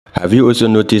Have you also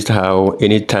noticed how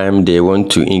anytime they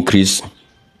want to increase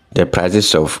the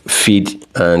prices of feed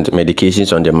and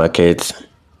medications on the market,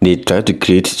 they try to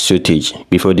create shortage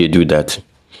before they do that?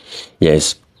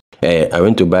 Yes. I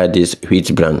went to buy this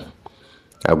wheat brand.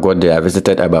 I got there, I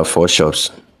visited about 4 shops.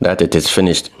 That it is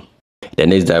finished. The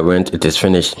next day I went, it is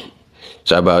finished.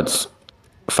 So about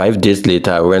 5 days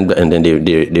later, I went and then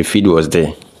the feed was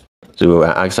there. So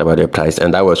I asked about the price,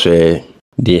 and that was where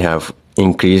they have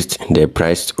increased the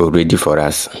price already for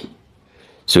us.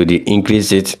 So they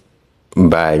increased it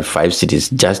by 5 cities,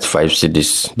 just 5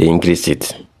 cities, they increased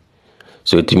it.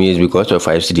 So it means because of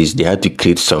 5 cities, they had to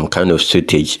create some kind of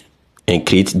shortage and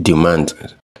create demand.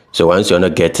 So once you're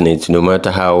not getting it, no matter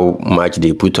how much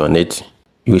they put on it,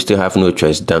 you still have no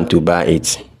choice than to buy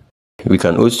it. We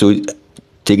can also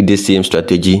take the same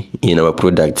strategy in our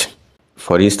product.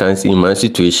 For instance, in my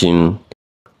situation,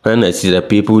 when I see that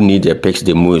people need the pigs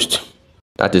the most,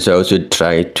 that is why I also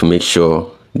try to make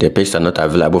sure the pigs are not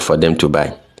available for them to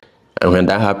buy. And when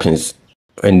that happens,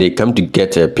 when they come to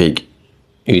get a pig,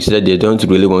 you see that they don't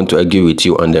really want to argue with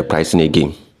you on the pricing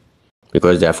again,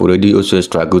 because they have already also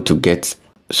struggled to get.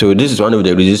 So this is one of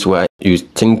the reasons why you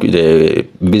think the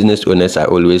business owners are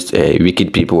always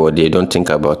wicked people, or they don't think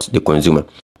about the consumer.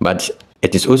 But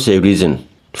it is also a reason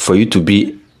for you to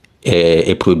be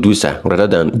a producer rather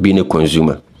than being a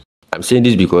consumer. I'm saying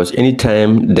this because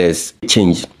anytime there's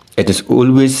change, it is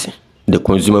always the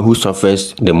consumer who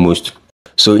suffers the most.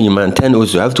 So in my turn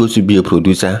also, I have to also be a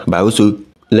producer, but also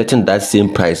letting that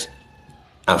same price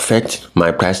affect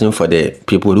my pricing for the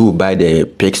people who buy the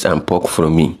pigs and pork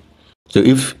from me. So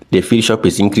if the feed shop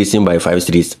is increasing by 5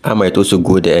 cities, I might also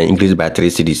go there and increase by 3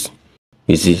 cities.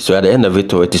 You see, so at the end of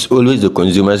it all, it is always the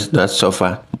consumers that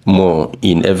suffer more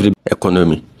in every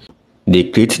economy. They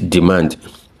create demand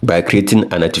by creating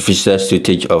an artificial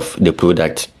shortage of the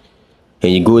product.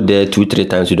 And you go there 2-3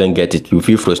 times, you don't get it, you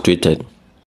feel frustrated.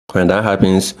 When that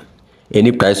happens,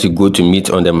 any price you go to meet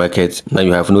on the market, now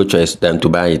you have no choice than to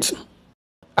buy it.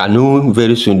 I know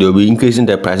very soon they'll be increasing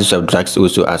the prices of drugs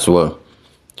also as well.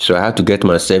 So I have to get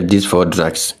myself these 4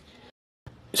 drugs.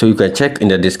 So you can check in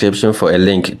the description for a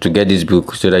link to get this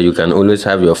book so that you can always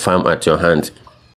have your farm at your hand.